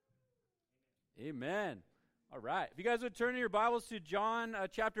Amen. All right. If you guys would turn your Bibles to John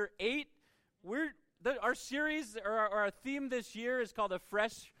chapter 8, our series, or our theme this year is called A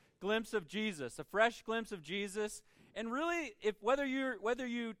Fresh Glimpse of Jesus. A fresh glimpse of Jesus. And really, whether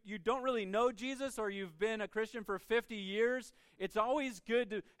you don't really know Jesus or you've been a Christian for 50 years, it's always good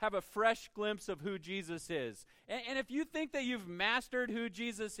to have a fresh glimpse of who Jesus is. And if you think that you've mastered who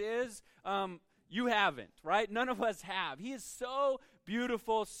Jesus is, you haven't, right? None of us have. He is so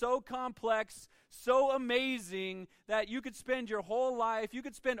beautiful, so complex, so amazing that you could spend your whole life, you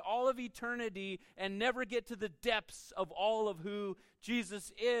could spend all of eternity and never get to the depths of all of who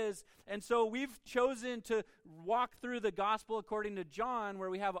Jesus is. And so we've chosen to walk through the gospel according to John, where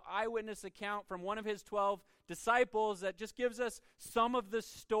we have an eyewitness account from one of his 12 disciples that just gives us some of the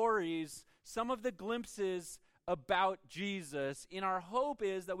stories, some of the glimpses about Jesus. And our hope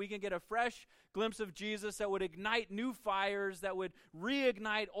is that we can get a fresh glimpse of Jesus that would ignite new fires, that would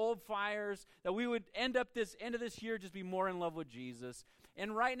reignite old fires, that we would end of this year just be more in love with Jesus.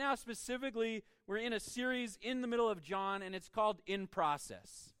 And right now specifically, we're in a series in the middle of John, and it's called In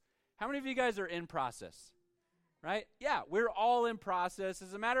Process. How many of you guys are in process? Right? Yeah, we're all in process.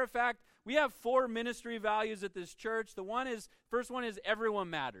 As a matter of fact, we have 4 ministry values at this church. First one is everyone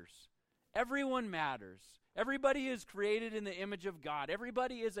matters. Everyone matters. Everybody is created in the image of God.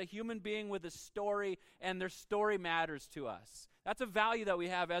 Everybody is a human being with a story, and their story matters to us. That's a value that we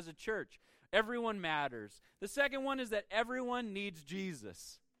have as a church. Everyone matters. The second one is that everyone needs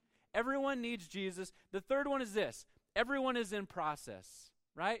Jesus. Everyone needs Jesus. The third one is this: everyone is in process.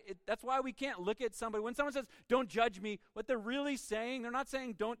 Right? That's why we can't look at somebody. When someone says, don't judge me, what they're really saying, they're not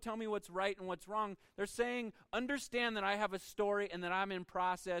saying, don't tell me what's right and what's wrong. They're saying, understand that I have a story and that I'm in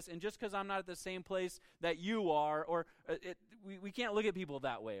process, and just because I'm not at the same place that you are, we can't look at people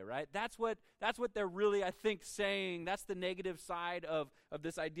that way, right? That's what they're really, I think, saying. That's the negative side of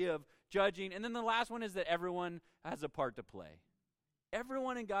this idea of judging. And then the last one is that everyone has a part to play.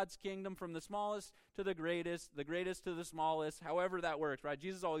 Everyone in God's kingdom, from the smallest to the greatest to the smallest, however that works, right?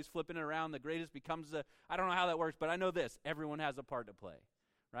 Jesus is always flipping it around. The greatest becomes I don't know how that works, but I know this: everyone has a part to play,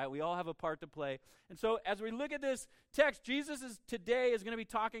 right? We all have a part to play. And so as we look at this text, Jesus today is going to be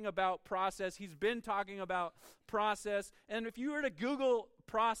talking about process. He's been talking about process. And if you were to Google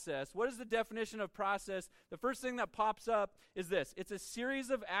process, what is the definition of process? The first thing that pops up is this: it's a series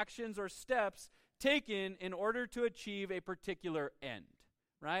of actions or steps taken in order to achieve a particular end,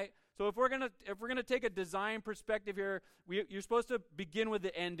 right? So if we're gonna take a design perspective here, you're supposed to begin with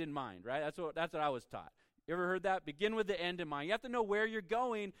the end in mind, right? That's what I was taught. You ever heard that? Begin with the end in mind. You have to know where you're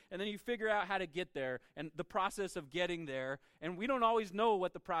going, and then you figure out how to get there and the process of getting there. And we don't always know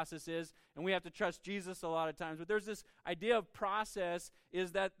what the process is, and we have to trust Jesus a lot of times. But there's this idea of process,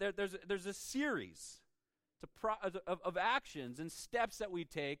 is that there's a series of actions and steps that we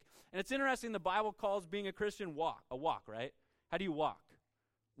take. And it's interesting, the Bible calls being a Christian a walk, right? How do you walk?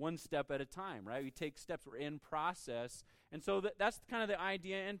 One step at a time, right? We take steps. We're in process. And so that's kind of the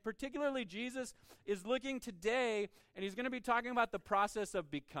idea. And particularly Jesus is looking today, and he's going to be talking about the process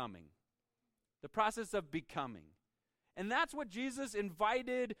of becoming. The process of becoming. And that's what Jesus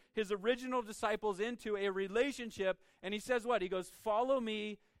invited his original disciples into, a relationship. And he says what? He goes, follow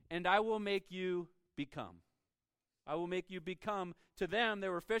me, and I will make you become. I will make you become. To them, they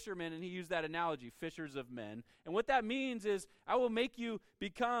were fishermen, and he used that analogy, fishers of men. And what that means is, I will make you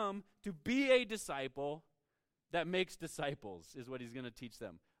become to be a disciple that makes disciples, is what he's going to teach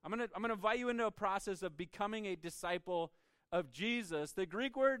them. I'm going to invite you into a process of becoming a disciple of Jesus. The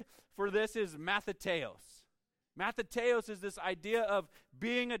Greek word for this is matheteos. Matheteos is this idea of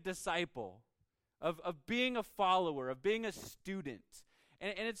being a disciple, of being a follower, of being a student.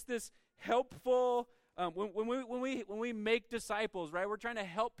 And it's this helpful. When we make disciples, right, we're trying to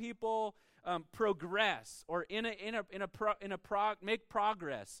help people progress, or make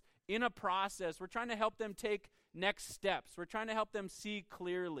progress in a process. We're trying to help them take next steps. We're trying to help them see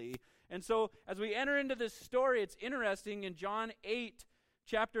clearly. And so as we enter into this story, it's interesting in John 8,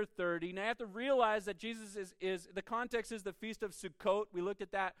 chapter 30. Now you have to realize that Jesus is the context is the Feast of Sukkot. We looked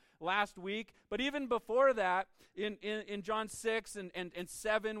at that last week. But even before that, in John 6 and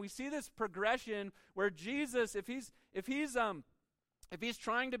 7, we see this progression where Jesus, if he's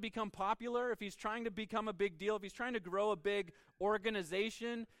trying to become popular, if he's trying to become a big deal, if he's trying to grow a big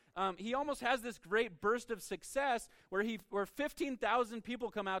organization, he almost has this great burst of success where 15,000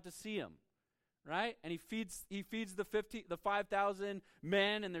 people come out to see him. Right? And he feeds the 5,000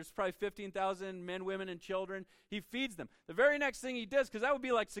 men, and there's probably 15,000 men, women, and children. He feeds them. The very next thing he does, because that would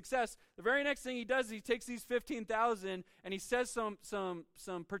be like success, the very next thing he does is he takes these 15,000 and he says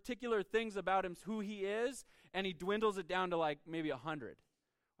some particular things about him, who he is, and he dwindles it down to like maybe 100.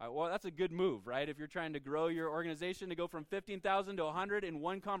 Well, that's a good move, right? If you're trying to grow your organization to go from 15,000 to 100 in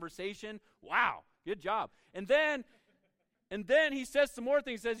one conversation, wow, good job. And then he says some more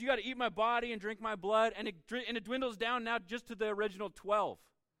things. He says, you got to eat my body and drink my blood, and it dwindles down now just to the original 12.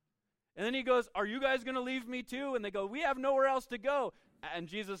 And then he goes, are you guys going to leave me too? And they go, we have nowhere else to go. And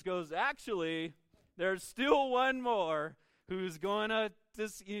Jesus goes, actually, there's still one more who's going to,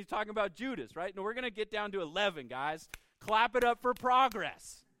 he's talking about Judas, right? And we're going to get down to 11, guys. Clap it up for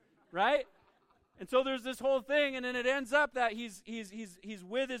progress, right? And so there's this whole thing, and then it ends up that he's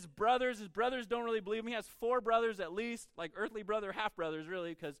with his brothers. His brothers don't really believe him. He has 4 brothers at least, like earthly brother, half brothers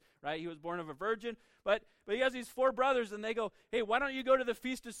really, because right, he was born of a virgin. But he has these 4 brothers, and they go, hey, why don't you go to the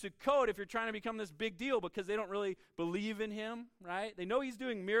Feast of Sukkot if you're trying to become this big deal? Because they don't really believe in him, right? They know he's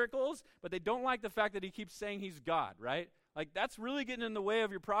doing miracles, but they don't like the fact that he keeps saying he's God, right? Like that's really getting in the way of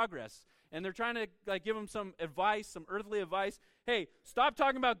your progress. And they're trying to like give him some advice, some earthly advice. Hey, stop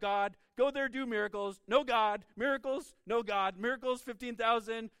talking about God. Go there, do miracles. No God. Miracles. No God. Miracles,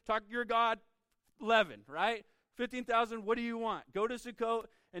 15,000. Talk to your God, 11, right? 15,000, what do you want? Go to Sukkot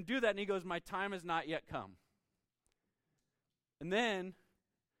and do that. And he goes, my time has not yet come. And then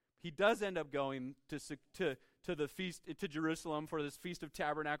he does end up going to the feast, to Jerusalem for this Feast of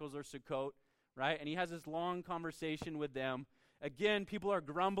Tabernacles or Sukkot, right? And he has this long conversation with them. Again, people are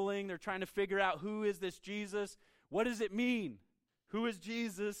grumbling. They're trying to figure out who is this Jesus? What does it mean? Who is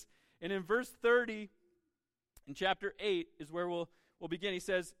Jesus? And in verse 30, in chapter 8, is where we'll begin. He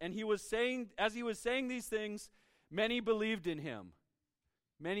says, and he was saying, as he was saying these things, many believed in him.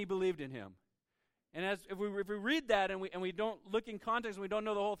 Many believed in him. And if we read that and we don't look in context and we don't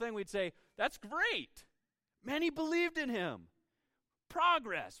know the whole thing, we'd say, that's great. Many believed in him.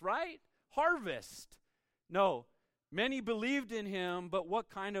 Progress, right? Harvest. No. Many believed in him, but what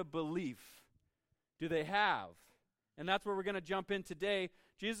kind of belief do they have? And that's where we're going to jump in today.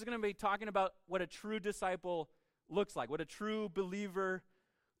 Jesus is going to be talking about what a true disciple looks like, what a true believer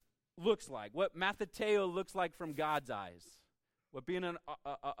looks like, what Matheteo looks like from God's eyes, what being an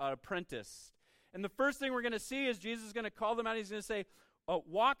apprentice. And the first thing we're going to see is Jesus is going to call them out. He's going to say,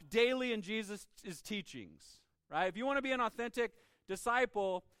 walk daily in Jesus' teachings, right? If you want to be an authentic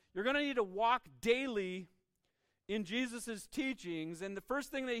disciple, you're going to need to walk daily in Jesus' teachings. And the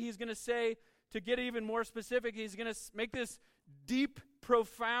first thing that he's going to say, to get even more specific, he's going to make this deep,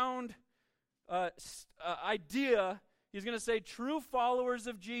 profound idea. He's going to say, true followers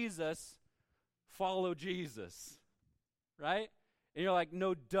of Jesus follow Jesus, right? And you're like,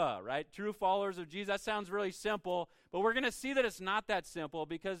 no duh, right? True followers of Jesus, that sounds really simple, but we're going to see that it's not that simple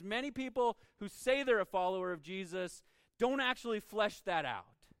because many people who say they're a follower of Jesus don't actually flesh that out.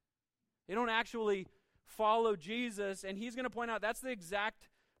 They don't actually follow Jesus, and he's going to point out that's the exact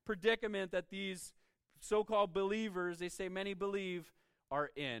predicament that these so-called believers, they say many believe,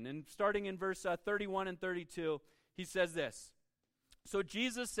 are in. And starting in verse 31 and 32, he says this, so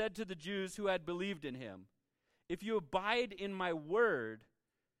Jesus said to the Jews who had believed in him, if you abide in my word,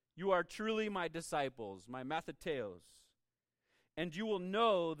 you are truly my disciples, my matheteos, and you will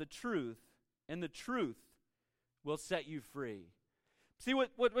know the truth, and the truth will set you free. See,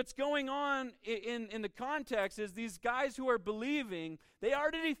 what's going on in the context is these guys who are believing, they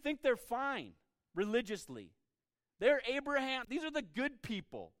already think they're fine religiously. They're Abraham. These are the good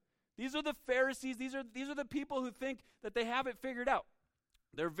people. These are the Pharisees. These are the people who think that they have it figured out.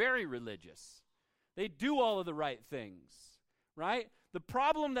 They're very religious. They do all of the right things, right? The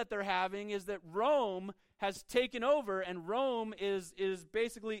problem that they're having is that Rome has taken over, and Rome is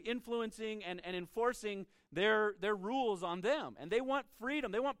basically influencing and enforcing their rules on them. And they want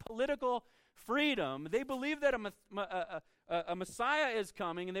freedom. They want political freedom. They believe that a Messiah is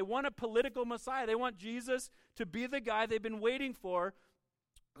coming, and they want a political Messiah. They want Jesus to be the guy they've been waiting for,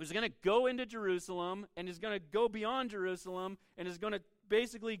 who's going to go into Jerusalem, and is going to go beyond Jerusalem, and is going to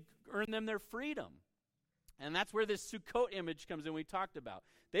basically earn them their freedom. And that's where this Sukkot image comes in we talked about.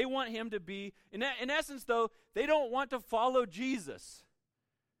 They want him to be, in essence though, they don't want to follow Jesus.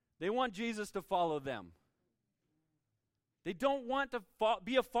 They want Jesus to follow them. They don't want to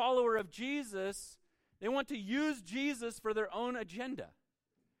be a follower of Jesus. They want to use Jesus for their own agenda.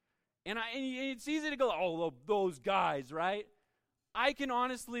 And it's easy to go, oh, those guys, right? I can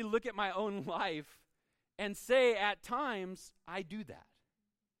honestly look at my own life and say at times, I do that.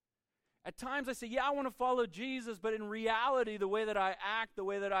 At times I say, yeah, I want to follow Jesus, but in reality, the way that I act, the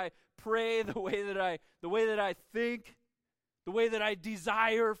way that I pray, the way that I think, the way that I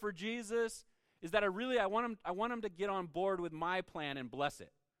desire for Jesus is that I want him to get on board with my plan and bless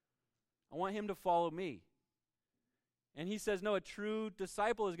it. I want him to follow me. And he says, no, a true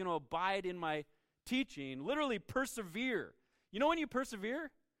disciple is going to abide in my teaching, literally persevere. You know when you persevere?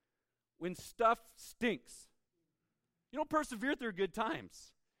 when stuff stinks. You don't persevere through good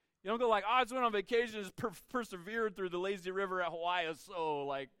times. You don't go like, I just went on vacation and just persevered through the lazy river at Hawaii. So,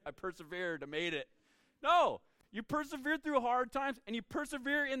 like, I persevered, I made it. No, you persevere through hard times, and you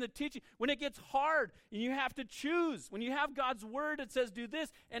persevere in the teaching. When it gets hard, and you have to choose. When you have God's word that says do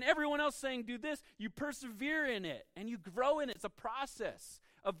this, and everyone else saying do this, you persevere in it, and you grow in it. It's a process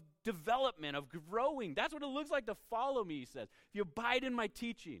of development, of growing. That's what it looks like to follow me, he says. If you abide in my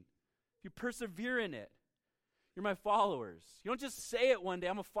teaching, if you persevere in it, you're my followers. You don't just say it one day,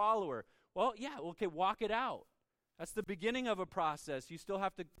 I'm a follower. Well, yeah, okay, walk it out. That's the beginning of a process. You still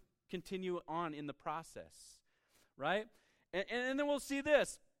have to continue on in the process, right? And then we'll see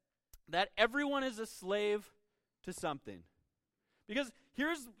this, that everyone is a slave to something. Because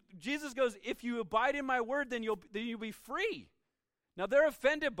Jesus goes, if you abide in my word, then you'll be free. Now, they're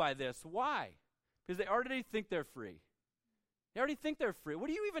offended by this. Why? Because they already think they're free. They already think they're free. What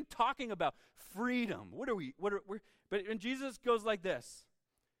are you even talking about? Freedom. But when Jesus goes like this,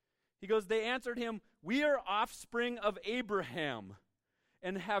 he goes, they answered him, we are offspring of Abraham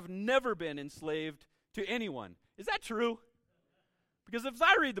and have never been enslaved to anyone. Is that true? Because if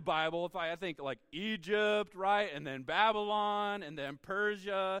I read the Bible, if I think like Egypt, right, and then Babylon, and then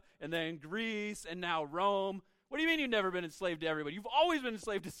Persia, and then Greece, and now Rome, what do you mean you've never been enslaved to everybody? You've always been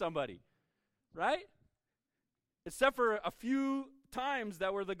enslaved to somebody, right? Except for a few times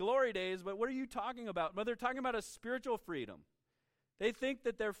that were the glory days, but what are you talking about? Well, they're talking about a spiritual freedom. They think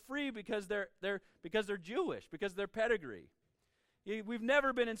that they're free because they're Jewish, because they're pedigree. We've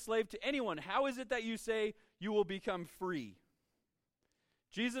never been enslaved to anyone. How is it that you say you will become free?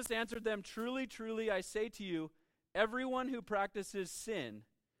 Jesus answered them, truly, truly, I say to you, everyone who practices sin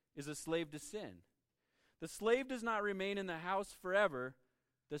is a slave to sin. The slave does not remain in the house forever.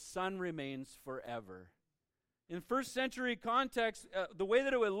 The son remains forever. In first century context, the way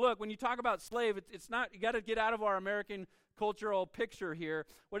that it would look, when you talk about slave, it's not, you got to get out of our American cultural picture here.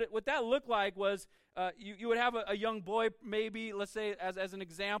 What that looked like was you would have a young boy, maybe, let's say, as an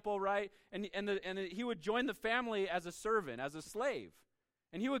example, right? And he would join the family as a servant, as a slave.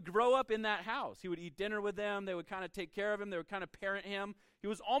 And he would grow up in that house. He would eat dinner with them. They would kind of take care of him. They would kind of parent him. He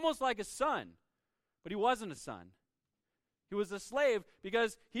was almost like a son, but he wasn't a son. He was a slave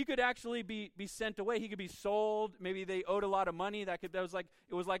because he could actually be sent away. He could be sold. Maybe they owed a lot of money. It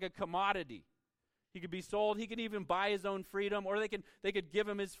was like a commodity. He could be sold. He could even buy his own freedom, or they could give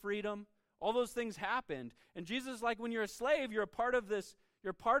him his freedom. All those things happened. And Jesus is like, when you're a slave, you're a part of this.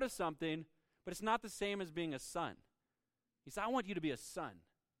 You're a part of something, but it's not the same as being a son. He said, I want you to be a son.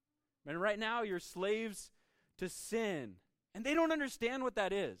 And right now, you're slaves to sin. And they don't understand what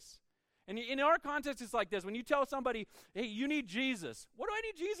that is. And in our context, it's like this. When you tell somebody, hey, you need Jesus. What do I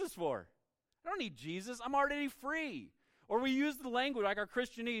need Jesus for? I don't need Jesus. I'm already free. Or we use the language like our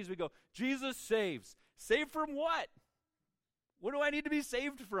Christianese. We go, Jesus saves. Saved from what? What do I need to be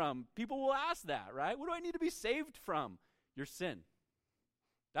saved from? People will ask that, right? What do I need to be saved from? Your sin.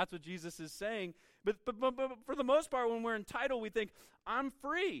 That's what Jesus is saying. But for the most part, when we're entitled, we think, I'm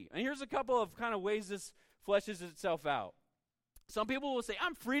free. And here's a couple of kind of ways this fleshes itself out. Some people will say,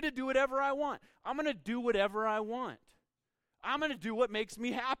 I'm free to do whatever I want. I'm going to do whatever I want. I'm going to do what makes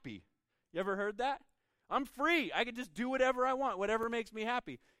me happy. You ever heard that? I'm free. I can just do whatever I want, whatever makes me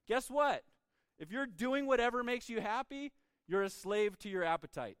happy. Guess what? If you're doing whatever makes you happy, you're a slave to your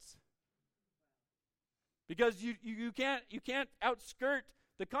appetites. Because you can't outskirt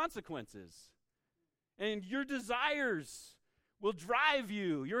the consequences. And your desires will drive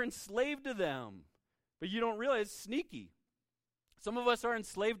you. You're enslaved to them. But you don't realize it's sneaky. Some of us are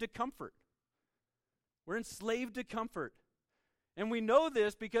enslaved to comfort. We're enslaved to comfort. And we know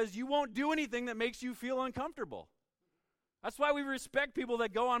this because you won't do anything that makes you feel uncomfortable. That's why we respect people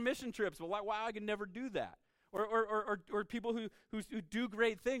that go on mission trips. Well, wow, I could never do that. Or people who do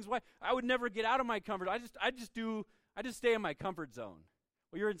great things. Why? I would never get out of my comfort. I just stay in my comfort zone.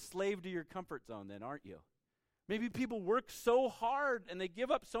 Well, you're enslaved to your comfort zone then, aren't you? Maybe people work so hard and they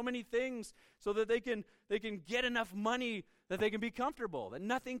give up so many things so that they can get enough money that they can be comfortable.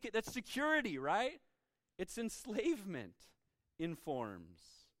 That's security, right? It's enslavement in forms.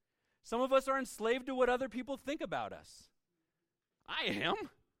 Some of us are enslaved to what other people think about us. I am,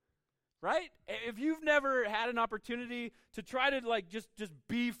 right? If you've never had an opportunity to try to just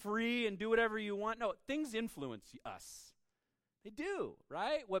be free and do whatever you want, no, things influence us. They do,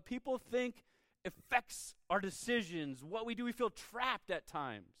 right? What people think affects our decisions. What we do, we feel trapped at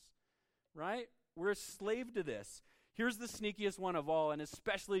times, right? We're a slave to this. Here's the sneakiest one of all, and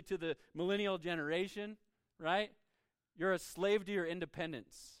especially to the millennial generation, right? You're a slave to your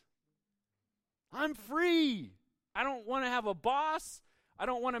independence. I'm free. I don't want to have a boss. I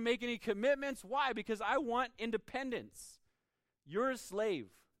don't want to make any commitments. Why? Because I want independence. You're a slave.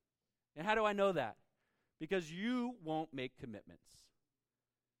 And how do I know that? Because you won't make commitments.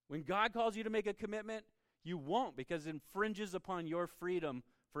 When God calls you to make a commitment, you won't, because it infringes upon your freedom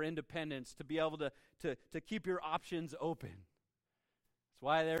for independence to be able to keep your options open. That's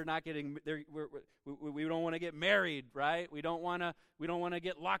why they're not getting. We don't want to get married, right? We don't want to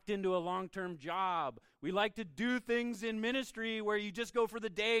get locked into a long-term job. We like to do things in ministry where you just go for the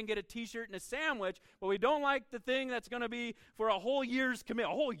day and get a T-shirt and a sandwich, but we don't like the thing that's going to be for a whole year's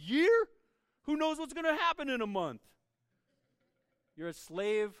commitment. A whole year? Who knows what's going to happen in a month? You're a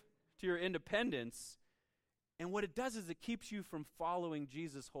slave to your independence. And what it does is it keeps you from following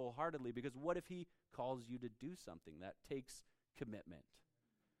Jesus wholeheartedly, because what if he calls you to do something that takes commitment?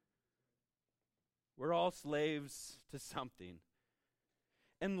 We're all slaves to something.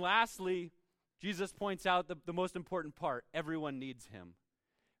 And lastly, Jesus points out the most important part. Everyone needs him.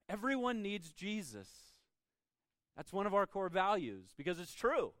 Everyone needs Jesus. That's one of our core values, because it's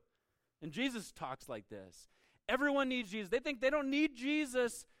true. And Jesus talks like this. Everyone needs Jesus. They think they don't need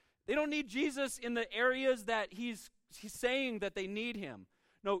Jesus. They don't need Jesus in the areas that he's saying that they need him.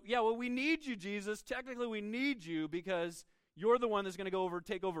 No, yeah, well, we need you, Jesus. Technically, we need you because you're the one that's going to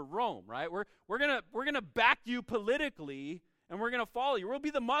take over Rome, right? We're gonna back you politically, and we're going to follow you. We'll be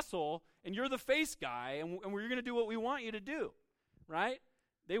the muscle, and you're the face guy, and we're going to do what we want you to do, right?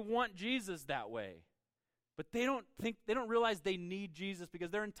 They want Jesus that way. But they don't realize they need Jesus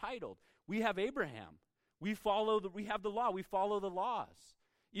because they're entitled. We have Abraham. We have the law. We follow the laws.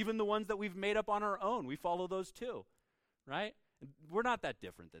 Even the ones that we've made up on our own, we follow those too, right? We're not that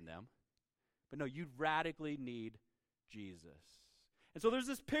different than them. But no, you radically need Jesus. And so there's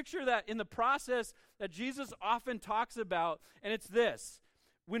this picture that in the process that Jesus often talks about, and it's this.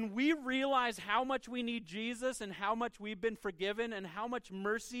 When we realize how much we need Jesus and how much we've been forgiven and how much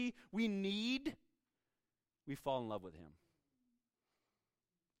mercy we need, we fall in love with him.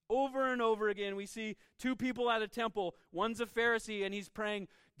 Over and over again, we see two people at a temple. One's a Pharisee, and he's praying,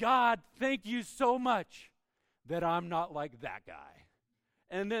 God, thank you so much that I'm not like that guy.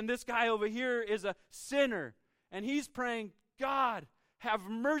 And then this guy over here is a sinner, and he's praying, God, have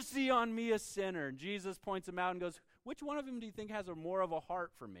mercy on me, a sinner. And Jesus points him out and goes, which one of them do you think has more of a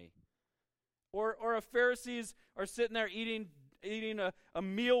heart for me? Or a Pharisees are sitting there eating a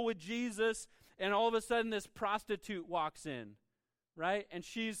meal with Jesus, and all of a sudden this prostitute walks in. Right? And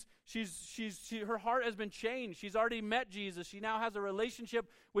her heart has been changed. She's already met Jesus. She now has a relationship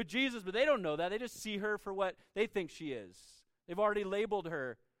with Jesus, but they don't know that. They just see her for what they think she is. They've already labeled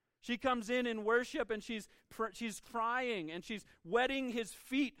her. She comes in worship, and she's crying, and she's wetting his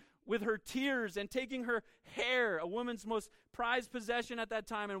feet with her tears and taking her hair, a woman's most prized possession at that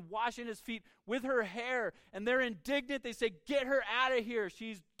time, and washing his feet with her hair. And they're indignant. They say, get her out of here.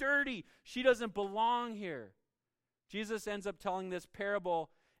 She's dirty. She doesn't belong here. Jesus ends up telling this parable,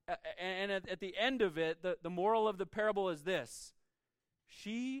 and at the end of it, the moral of the parable is this.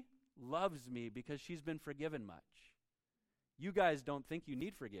 She loves me because she's been forgiven much. You guys don't think you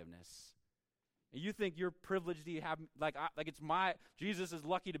need forgiveness. You think you're privileged to have, like it's Jesus is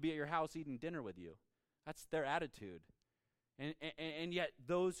lucky to be at your house eating dinner with you. That's their attitude. And yet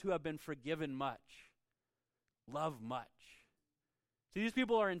those who have been forgiven much love much. See, these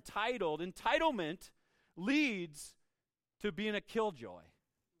people are entitled. Entitlement leads to being a killjoy.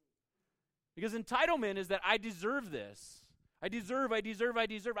 Because entitlement is that I deserve this. I deserve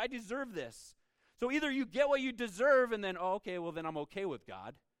this. So either you get what you deserve and then, then I'm okay with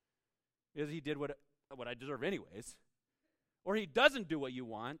God because he did what I deserve anyways. Or he doesn't do what you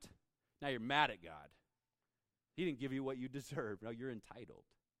want. Now you're mad at God. He didn't give you what you deserved. No, you're entitled.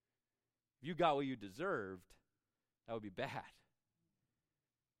 If you got what you deserved, that would be bad.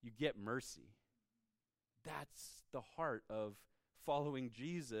 You get mercy. That's the heart of following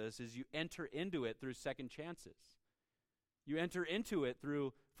Jesus, is you enter into it through second chances. You enter into it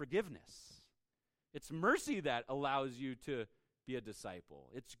through forgiveness. It's mercy that allows you to be a disciple.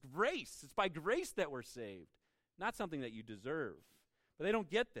 It's grace. It's by grace that we're saved, not something that you deserve. But they don't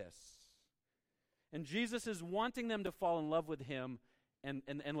get this. And Jesus is wanting them to fall in love with him and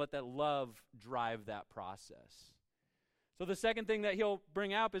let that love drive that process. So the second thing that he'll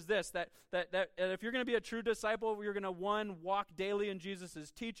bring up is this, that if you're going to be a true disciple, you're going to, one, walk daily in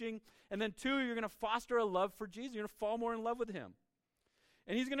Jesus' teaching, and then two, you're going to foster a love for Jesus. You're going to fall more in love with him.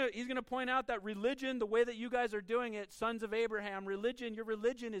 And he's going to point out that religion, the way that you guys are doing it, sons of Abraham, your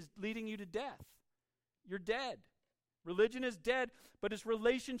religion is leading you to death. You're dead. Religion is dead, but it's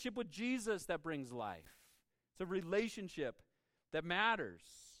relationship with Jesus that brings life. It's a relationship that matters.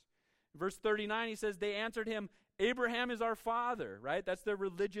 Verse 39, he says, they answered him, Abraham is our father, right? That's their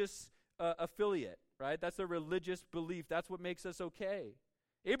religious affiliate, right? That's their religious belief. That's what makes us okay.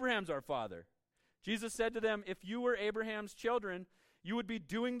 Abraham's our father. Jesus said to them, if you were Abraham's children, you would be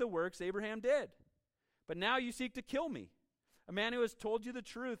doing the works Abraham did. But now you seek to kill me, a man who has told you the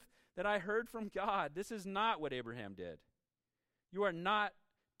truth that I heard from God. This is not what Abraham did. You are not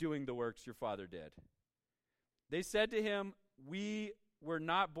doing the works your father did. They said to him, we were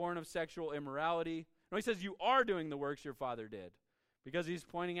not born of sexual immorality. No, he says, you are doing the works your father did. Because he's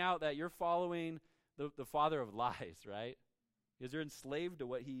pointing out that you're following the father of lies, right? Because you're enslaved to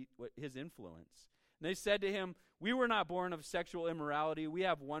what his influence. And they said to him, we were not born of sexual immorality. We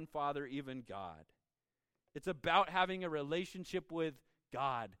have one Father, even God. It's about having a relationship with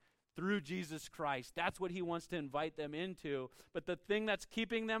God through Jesus Christ. That's what he wants to invite them into. But the thing that's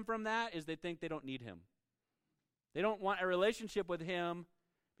keeping them from that is they think they don't need him. They don't want a relationship with him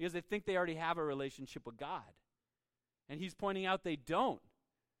because they think they already have a relationship with God. And he's pointing out they don't.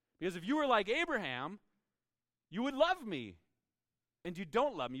 Because if you were like Abraham, you would love me. And you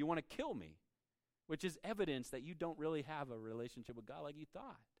don't love me, you want to kill me. Which is evidence that you don't really have a relationship with God like you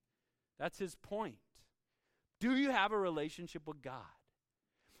thought. That's his point. Do you have a relationship with God?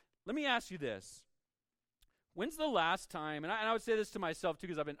 Let me ask you this. When's the last time, and I would say this to myself too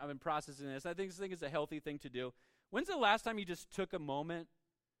because I've been processing this. I think this is a healthy thing to do. When's the last time you just took a moment,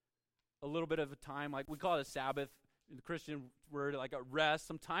 a little bit of a time, like we call it a Sabbath, in the Christian word, like a rest,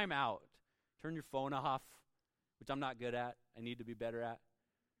 some time out. Turn your phone off, which I'm not good at. I need to be better at.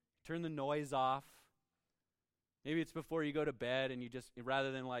 Turn the noise off. Maybe it's before you go to bed and you just,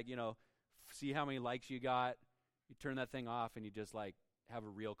 rather than see how many likes you got, you turn that thing off and you just have a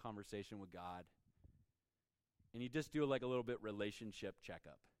real conversation with God. And you just do a little bit relationship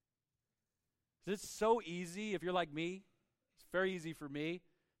checkup. It's so easy, if you're like me, it's very easy for me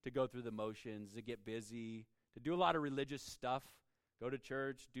to go through the motions, to get busy, to do a lot of religious stuff, go to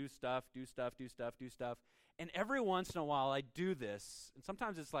church, do stuff. And every once in a while I do this, and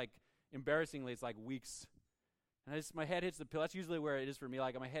sometimes it's embarrassingly, it's weeks. And my head hits the pillow. That's usually where it is for me.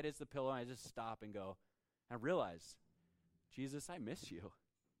 My head hits the pillow and I just stop and go, and I realize, Jesus, I miss you.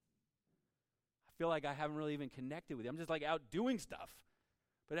 I feel like I haven't really even connected with you. I'm just out doing stuff.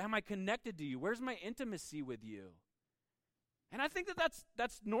 But am I connected to you? Where's my intimacy with you? And I think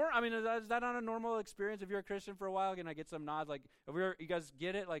that's normal. I mean, is that not a normal experience? If you're a Christian for a while, can I get some nods? You guys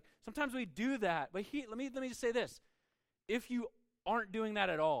get it? Sometimes we do that. But let me just say this. If you aren't doing that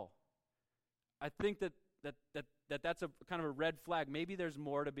at all, I think that's a kind of a red flag. Maybe there's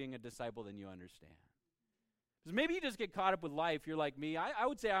more to being a disciple than you understand. Because maybe you just get caught up with life. You're like me. I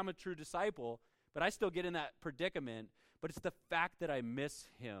would say I'm a true disciple, but I still get in that predicament. But it's the fact that I miss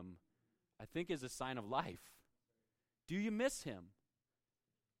him, I think, is a sign of life. Do you miss him?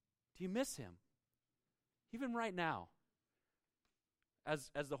 Do you miss him? Even right now,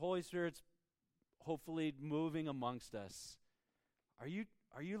 as the Holy Spirit's hopefully moving amongst us, are you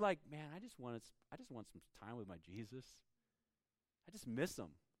like, man, I just want some time with my Jesus. I just miss him.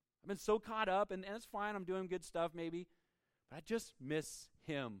 I've been so caught up, and it's fine, I'm doing good stuff maybe, but I just miss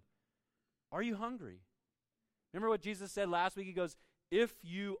him. Are you hungry? Remember what Jesus said last week? He goes, if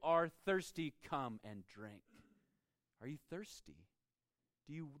you are thirsty, come and drink. Are you thirsty?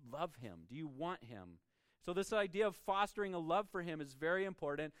 Do you love him? Do you want him? So this idea of fostering a love for him is very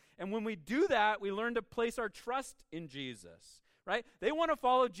important. And when we do that, we learn to place our trust in Jesus, right? They want to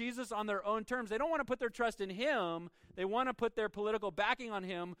follow Jesus on their own terms. They don't want to put their trust in him. They want to put their political backing on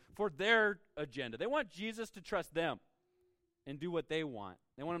him for their agenda. They want Jesus to trust them and do what they want.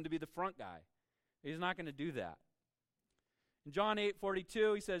 They want him to be the front guy. He's not going to do that. In John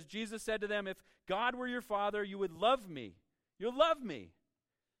 8:42, he says, Jesus said to them, if God were your father, you would love me. You'll love me.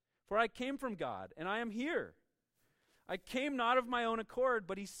 For I came from God, and I am here. I came not of my own accord,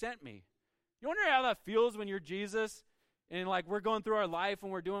 but he sent me. You wonder how that feels when you're Jesus, and we're going through our life,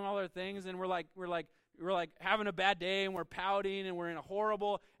 and we're doing all our things, and we're having a bad day, and we're pouting, and we're in a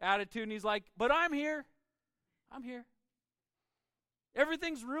horrible attitude, and he's like, but I'm here. I'm here.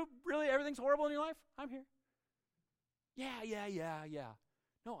 Everything's horrible in your life? I'm here. Yeah.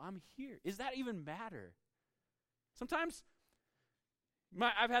 No, I'm here. Does that even matter? Sometimes,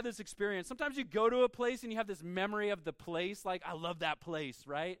 I've had this experience. Sometimes you go to a place and you have this memory of the place, I love that place,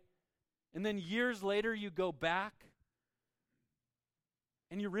 right? And then years later you go back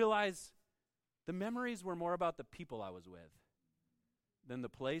and you realize the memories were more about the people I was with than the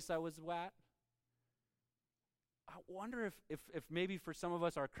place I was at. I wonder if maybe for some of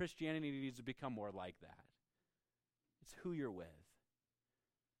us our Christianity needs to become more like that. It's who you're with.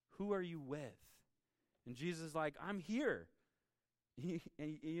 Who are you with? And Jesus is like, I'm here. You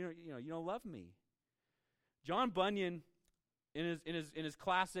don't love me. John Bunyan, in his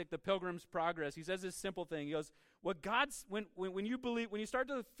classic, The Pilgrim's Progress, he says this simple thing. He goes, when you start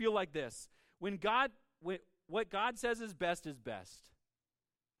to feel like this, what God says is best is best.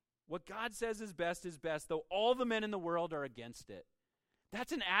 What God says is best, though all the men in the world are against it.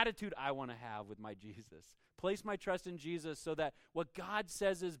 That's an attitude I want to have with my Jesus. Place my trust in Jesus so that what God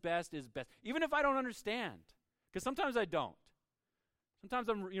says is best, even if I don't understand. Because sometimes I don't. Sometimes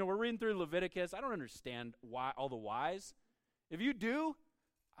we're reading through Leviticus. I don't understand why all the whys. If you do,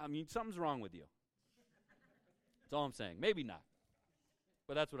 something's wrong with you. That's all I'm saying. Maybe not.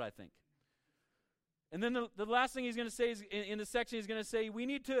 But that's what I think. And then the last thing he's going to say is in the section he's going to say we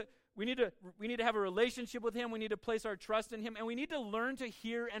need to have a relationship with him. We need to place our trust in him, and we need to learn to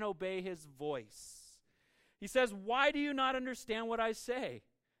hear and obey his voice. He says, "Why do you not understand what I say?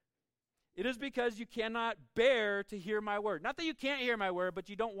 It is because you cannot bear to hear my word." Not that you can't hear my word, but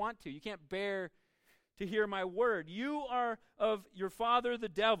you don't want to. You can't bear to hear my word. You are of your father the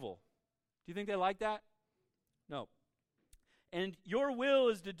devil. Do you think they like that? No. And your will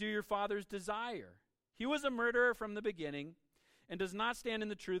is to do your father's desire. He was a murderer from the beginning and does not stand in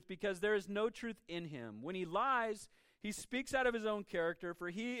the truth because there is no truth in him. When he lies, he speaks out of his own character, for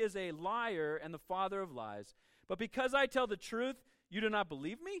he is a liar and the father of lies. But because I tell the truth, you do not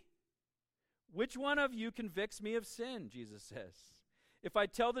believe me? Which one of you convicts me of sin, Jesus says? If I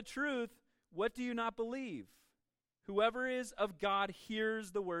tell the truth, what do you not believe? Whoever is of God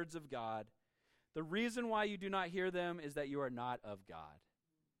hears the words of God. The reason why you do not hear them is that you are not of God.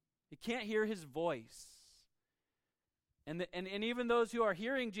 You can't hear his voice. And even those who are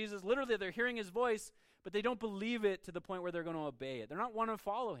hearing Jesus, literally they're hearing his voice, but they don't believe it to the point where they're going to obey it. They're not wanting to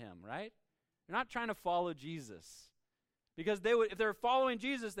follow him, right? They're not trying to follow Jesus. Because if they're following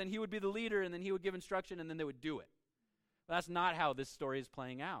Jesus, then he would be the leader, and then he would give instruction, and then they would do it. But that's not how this story is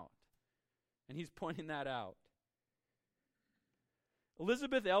playing out. And he's pointing that out.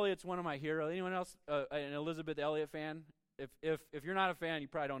 Elizabeth Elliot's one of my heroes. Anyone else an Elizabeth Elliot fan? If you're not a fan, you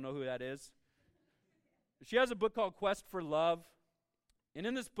probably don't know who that is. She has a book called Quest for Love. And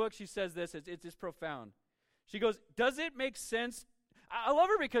in this book, she says this. It's just profound. She goes, does it make sense? I love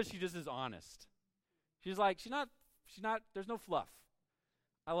her because she just is honest. She's like, she's not, there's no fluff.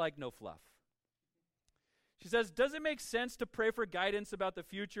 I like no fluff. She says, does it make sense to pray for guidance about the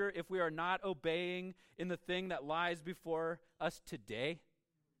future if we are not obeying in the thing that lies before us today?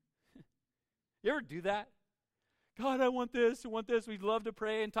 You ever do that? God, I want this, I want this. We'd love to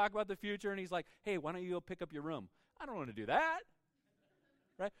pray and talk about the future. And he's like, hey, why don't you go pick up your room? I don't want to do that.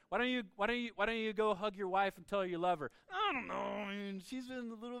 Right? Why don't you go hug your wife and tell her you love her? I don't know. I mean, she's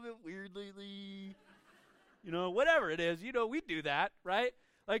been a little bit weird lately. Whatever it is, we do that, right?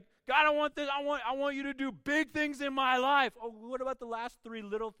 Like, God, I want this. I want you to do big things in my life. Oh, what about the last 3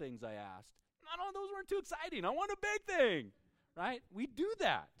 little things I asked? No, those weren't too exciting. I want a big thing, right? We do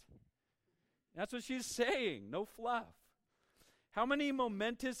that. That's what she's saying. No fluff. How many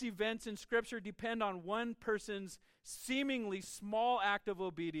momentous events in Scripture depend on one person's seemingly small act of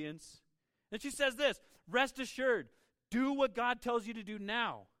obedience? And she says this, rest assured, do what God tells you to do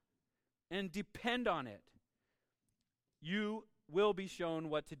now and depend on it. You will be shown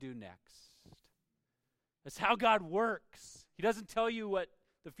what to do next. That's how God works. He doesn't tell you what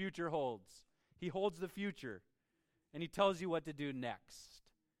the future holds. He holds the future, and he tells you what to do next.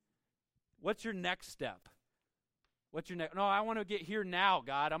 What's your next step? No, I want to get here now,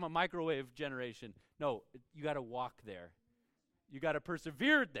 God. I'm a microwave generation. No, you got to walk there. You got to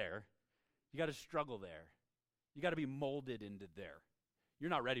persevere there. You got to struggle there. You got to be molded into there.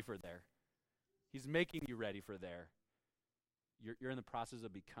 You're not ready for there. He's making you ready for there. You're in the process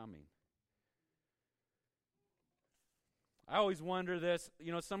of becoming. I always wonder this.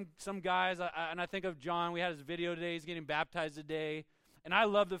 Some guys, and I think of John. We had his video today. He's getting baptized today. And I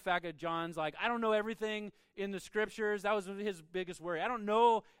love the fact that John's like, I don't know everything in the Scriptures. That was his biggest worry. I don't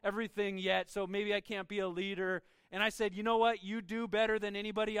know everything yet, so maybe I can't be a leader. And I said, you know what? You do better than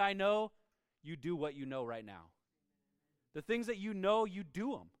anybody I know. You do what you know right now. The things that you know, you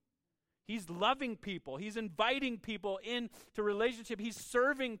do them. He's loving people. He's inviting people into relationship. He's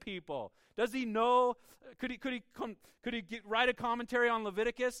serving people. Does he know? Could he write a commentary on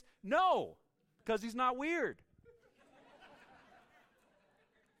Leviticus? No, because he's not weird.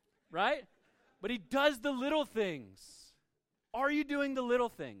 Right? But he does the little things. Are you doing the little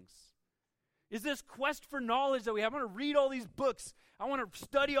things? Is this quest for knowledge that we have? I want to read all these books. I want to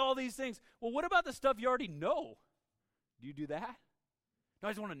study all these things. Well, what about the stuff you already know? Do you do that? No,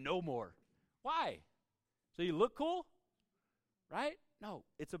 I just want to know more. Why? So you look cool? Right? No,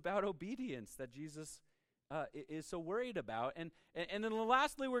 it's about obedience that Jesus is so worried about. And then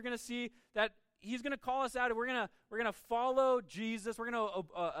lastly, we're going to see that he's going to call us out. We're going to follow Jesus. We're going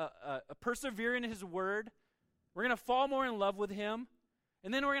to persevere in his word. We're going to fall more in love with him.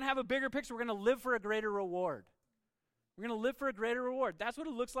 And then we're going to have a bigger picture. We're going to live for a greater reward. We're going to live for a greater reward. That's what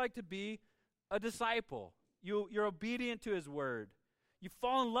it looks like to be a disciple. You're obedient to his word. You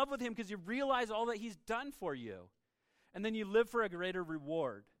fall in love with him because you realize all that he's done for you. And then you live for a greater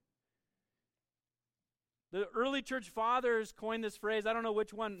reward. The early church fathers coined this phrase. I don't know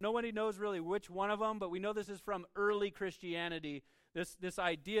which one. Nobody knows really which one of them, but we know this is from early Christianity, this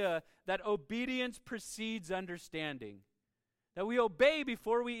idea that obedience precedes understanding. That we obey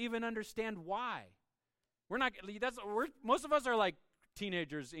before we even understand why. Most of us are like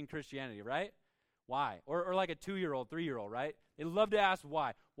teenagers in Christianity, right? Why? Or like a 2-year-old, 3-year-old, right? They love to ask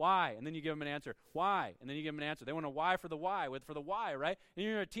why. Why? And then you give them an answer. Why? And then you give them an answer. They want a why for the why, for the why, right? And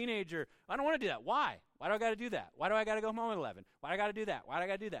you're a teenager. I don't want to do that. Why? Why do I got to do that? Why do I got to go home at 11? Why do I got to do that? Why do I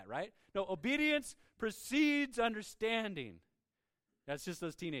got to do that, right? No, obedience precedes understanding. That's just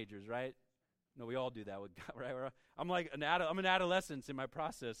those teenagers, right? No, we all do that with God, right? I'm an adolescent in my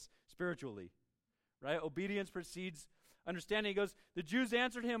process spiritually, right? Obedience precedes understanding. He goes, the Jews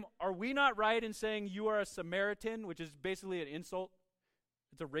answered him, are we not right in saying you are a Samaritan, which is basically an insult?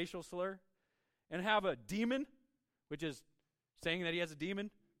 It's a racial slur. And have a demon, which is saying that he has a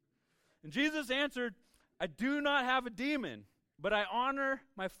demon. And Jesus answered, I do not have a demon, but I honor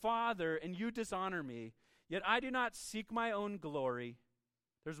my Father, and you dishonor me. Yet I do not seek my own glory.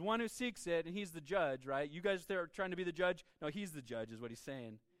 There's one who seeks it, and he's the judge, right? You guys are trying to be the judge? No, he's the judge is what he's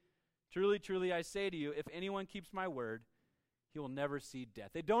saying. Truly, truly, I say to you, if anyone keeps my word, he will never see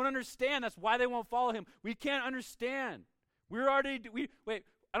death. They don't understand. That's why they won't follow him. We can't understand. Wait,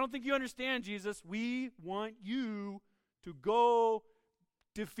 I don't think you understand, Jesus. We want you to go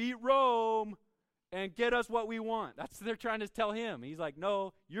defeat Rome and get us what we want. That's what they're trying to tell him. He's like,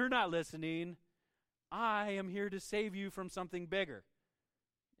 no, you're not listening. I am here to save you from something bigger.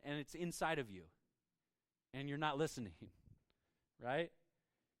 And it's inside of you. And you're not listening. Right?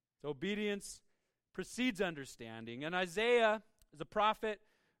 So obedience precedes understanding. And Isaiah is a prophet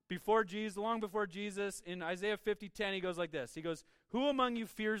before Jesus, long before Jesus. In Isaiah 50:10, he goes like this. He goes, who among you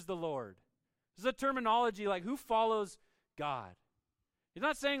fears the Lord? This is a terminology like who follows God. He's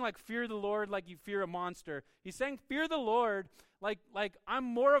not saying like fear the Lord like you fear a monster. He's saying fear the Lord like I'm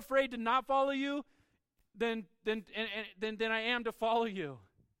more afraid to not follow you than I am to follow you.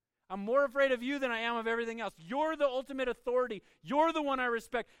 I'm more afraid of you than I am of everything else. You're the ultimate authority. You're the one I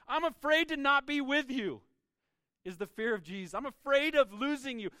respect. I'm afraid to not be with you is the fear of Jesus. I'm afraid of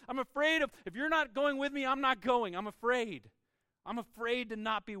losing you. I'm afraid of, if you're not going with me, I'm not going. I'm afraid. I'm afraid to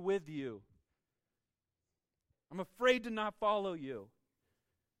not be with you. I'm afraid to not follow you.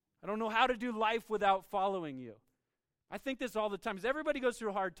 I don't know how to do life without following you. I think this all the time because everybody goes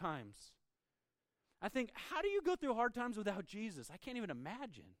through hard times. I think, how do you go through hard times without Jesus? I can't even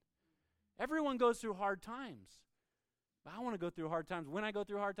imagine. Everyone goes through hard times. But I want to go through hard times. When I go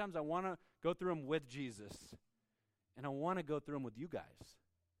through hard times, I want to go through them with Jesus. And I want to go through them with you guys.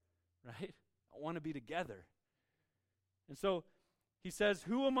 Right? I want to be together. And so he says,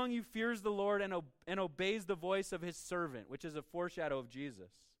 who among you fears the Lord and obeys the voice of his servant, which is a foreshadow of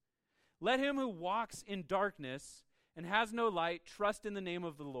Jesus? Let him who walks in darkness and has no light trust in the name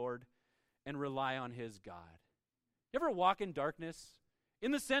of the Lord and rely on his God. You ever walk in darkness?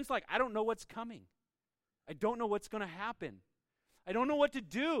 In the sense like, I don't know what's coming. I don't know what's going to happen. I don't know what to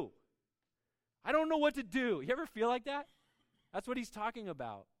do. I don't know what to do. You ever feel like that? That's what he's talking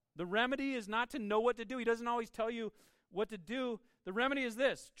about. The remedy is not to know what to do. He doesn't always tell you what to do. The remedy is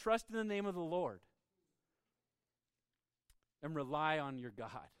this: trust in the name of the Lord and rely on your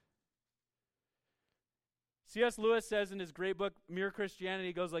God. C.S. Lewis says in his great book, Mere Christianity,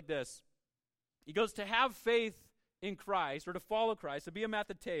 he goes like this. He goes, to have faith in Christ, or to follow Christ, to be a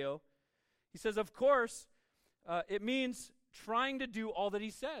Matheteo, he says, of course, it means trying to do all that he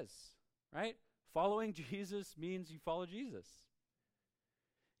says, right? Following Jesus means you follow Jesus.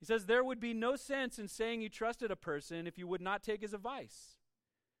 He says, there would be no sense in saying you trusted a person if you would not take his advice.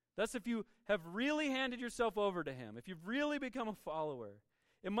 Thus, if you have really handed yourself over to him, if you've really become a follower,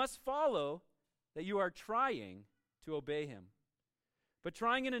 it must follow that you are trying to obey him, but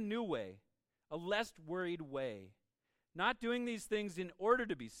trying in a new way, a less worried way, not doing these things in order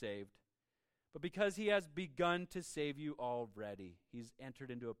to be saved, but because he has begun to save you already. He's entered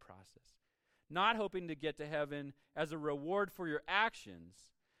into a process. Not hoping to get to heaven as a reward for your actions,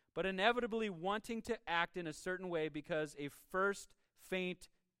 but inevitably wanting to act in a certain way because a first faint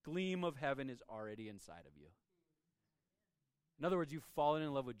gleam of heaven is already inside of you. In other words, you've fallen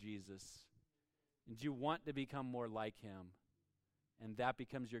in love with Jesus, and you want to become more like him. and that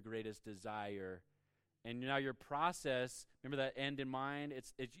becomes your greatest desire. And now your process, remember that end in mind?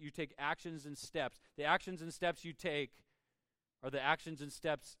 It's you take actions and steps. The actions and steps you take are the actions and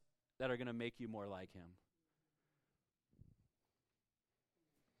steps that are going to make you more like him.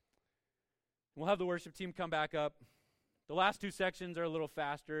 We'll have the worship team come back up. The last two sections are a little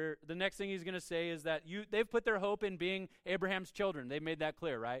faster. The next thing he's going to say is that they've put their hope in being Abraham's children. They've made that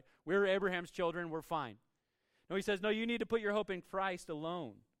clear, right? We're Abraham's children. We're fine. No, he says, no, you need to put your hope in Christ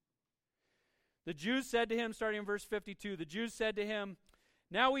alone. The Jews said to him, starting in verse 52, the Jews said to him,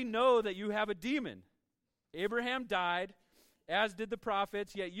 now we know that you have a demon. Abraham died, as did the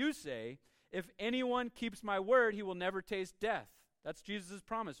prophets, yet you say, if anyone keeps my word, he will never taste death. That's Jesus'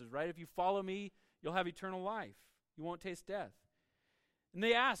 promises, right? If you follow me, you'll have eternal life. You won't taste death. And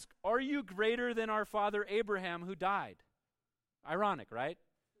they ask, are you greater than our father Abraham who died? Ironic, right?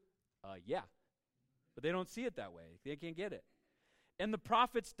 Yeah. But they don't see it that way. They can't get it. And the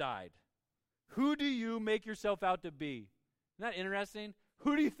prophets died. Who do you make yourself out to be? Isn't that interesting?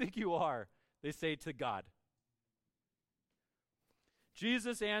 Who do you think you are? They say to God.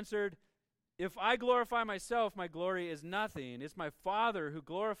 Jesus answered, if I glorify myself, my glory is nothing. It's my Father who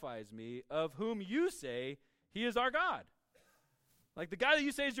glorifies me, of whom you say he is our God. Like the guy that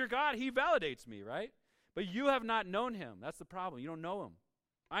you say is your God, he validates me, right? But you have not known him. That's the problem. You don't know him.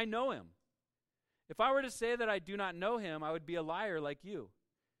 I know him. If I were to say that I do not know him, I would be a liar like you.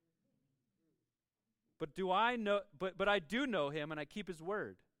 But I do know him, and I keep his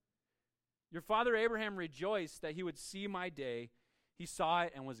word. Your father Abraham rejoiced that he would see my day. He saw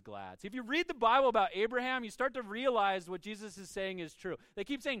it and was glad. See, if you read the Bible about Abraham, you start to realize what Jesus is saying is true. They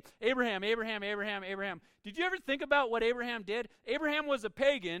keep saying, Abraham, Abraham, Abraham, Abraham. Did you ever think about what Abraham did? Abraham was a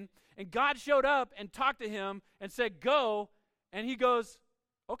pagan, and God showed up and talked to him and said, go, and he goes,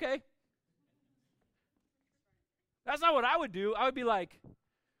 okay. That's not what I would do. I would be like,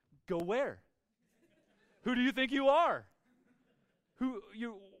 go where? Who do you think you are?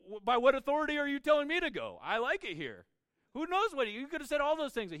 By what authority are you telling me to go? I like it here. Who knows what you could have said all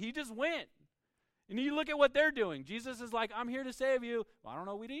those things. He just went. And you look at what they're doing. Jesus is like, I'm here to save you. Well, I don't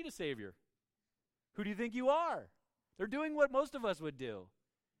know, we need a savior. Who do you think you are? They're doing what most of us would do.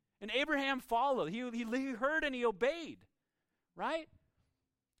 And Abraham followed. He heard and he obeyed. Right?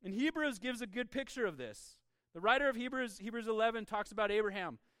 And Hebrews gives a good picture of this. The writer of Hebrews 11, talks about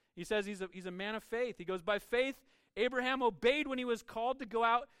Abraham. He says he's a man of faith. He goes, by faith, Abraham obeyed when he was called to go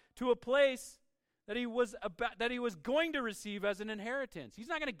out to a place that he was going to receive as an inheritance. He's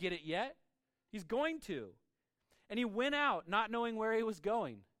not going to get it yet. He's going to. And he went out not knowing where he was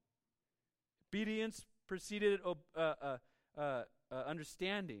going. Obedience preceded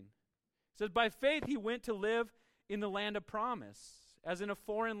understanding. It says, by faith he went to live in the land of promise, as in a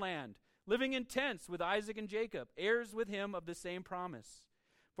foreign land, living in tents with Isaac and Jacob, heirs with him of the same promise.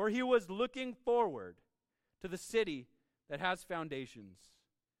 For he was looking forward to the city that has foundations,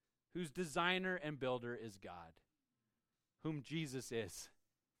 whose designer and builder is God, whom Jesus is.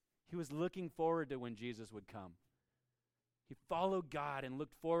 He was looking forward to when Jesus would come. He followed God and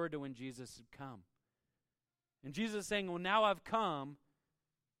looked forward to when Jesus would come. And Jesus is saying, well, now I've come,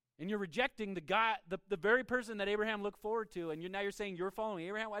 and you're rejecting the God, the very person that Abraham looked forward to, and now you're saying you're following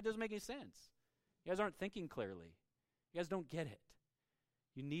Abraham? Well, that doesn't make any sense. You guys aren't thinking clearly. You guys don't get it.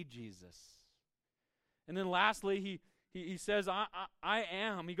 You need Jesus. And then lastly, he says, I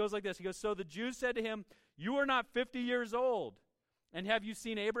am. He goes like this. He goes, so the Jews said to him, you are not 50 years old, and have you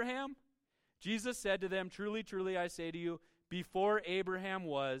seen Abraham? Jesus said to them, truly, truly, I say to you, before Abraham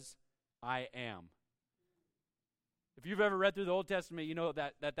was, I am. If you've ever read through the Old Testament, you know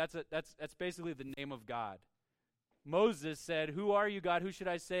that's basically the name of God. Moses said, who are you, God? Who should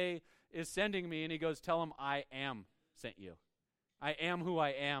I say is sending me? And he goes, tell him I am sent you. I am who I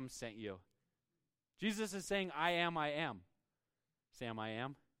am sent you. Jesus is saying, I am, I am. Sam, I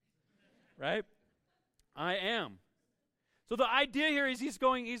am. Right? I am. So the idea here is he's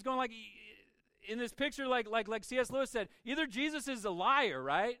going like, in this picture, like C.S. Lewis said, either Jesus is a liar,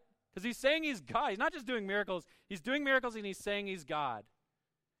 right? Because he's saying he's God. He's not just doing miracles. He's doing miracles and he's saying he's God.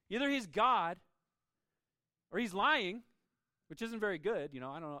 Either he's God or he's lying, which isn't very good. You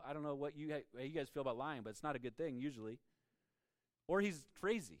know, I don't know what you guys feel about lying, but it's not a good thing usually. Or he's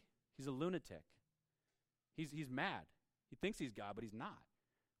crazy. He's a lunatic. He's mad. He thinks he's God, but he's not.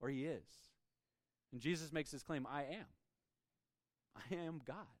 Or he is. And Jesus makes this claim, I am. I am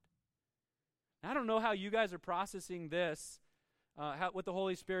God. I don't know how you guys are processing this, what the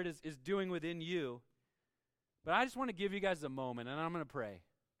Holy Spirit is doing within you, but I just want to give you guys a moment, and I'm going to pray.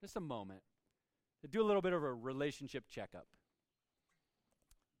 Just a moment. To do a little bit of a relationship checkup.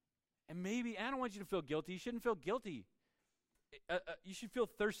 And maybe, I don't want you to feel guilty. You shouldn't feel guilty. you should feel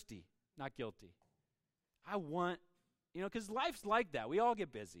thirsty, not guilty. I want, because life's like that. We all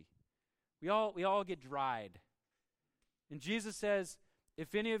get busy. We all get dried. And Jesus says,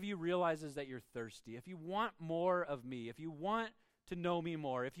 if any of you realizes that you're thirsty, if you want more of me, if you want to know me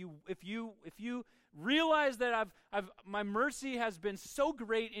more, if you realize that my mercy has been so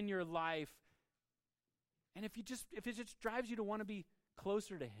great in your life, and if it just drives you to want to be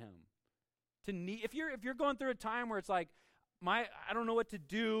closer to him, if you're going through a time where it's like, I don't know what to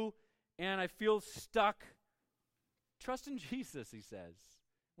do and I feel stuck, trust in Jesus, he says.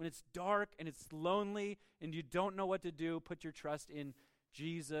 When it's dark and it's lonely and you don't know what to do, put your trust in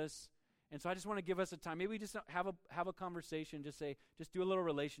Jesus. And so I just want to give us a time. Maybe just have a conversation. Just do a little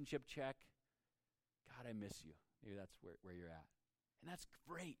relationship check. God, I miss you. Maybe that's where you're at. And that's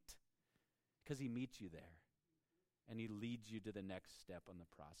great because he meets you there and he leads you to the next step on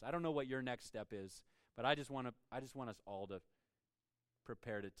the process. I don't know what your next step is, but I just want us all to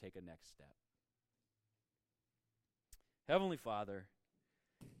prepare to take a next step. Heavenly Father,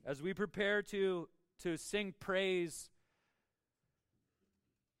 as we prepare to sing praise,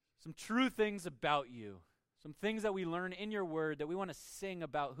 some true things about you, some things that we learn in your word that we want to sing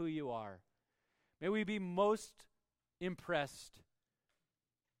about who you are, may we be most impressed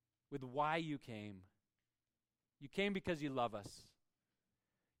with why you came. You came because you love us.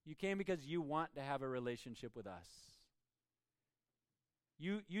 You came because you want to have a relationship with us.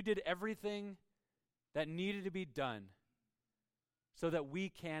 You did everything that needed to be done so that we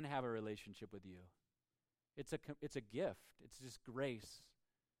can have a relationship with you. It's a gift. It's just grace.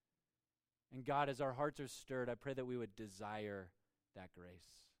 And God, as our hearts are stirred, I pray that we would desire that grace.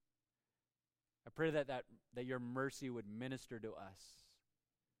 I pray that your mercy would minister to us,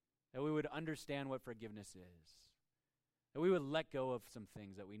 that we would understand what forgiveness is, that we would let go of some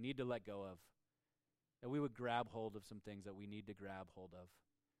things that we need to let go of, that we would grab hold of some things that we need to grab hold of,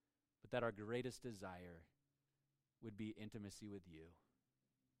 but that our greatest desire would be intimacy with you.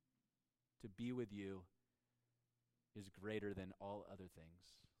 To be with you is greater than all other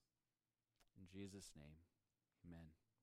things. In Jesus' name, amen.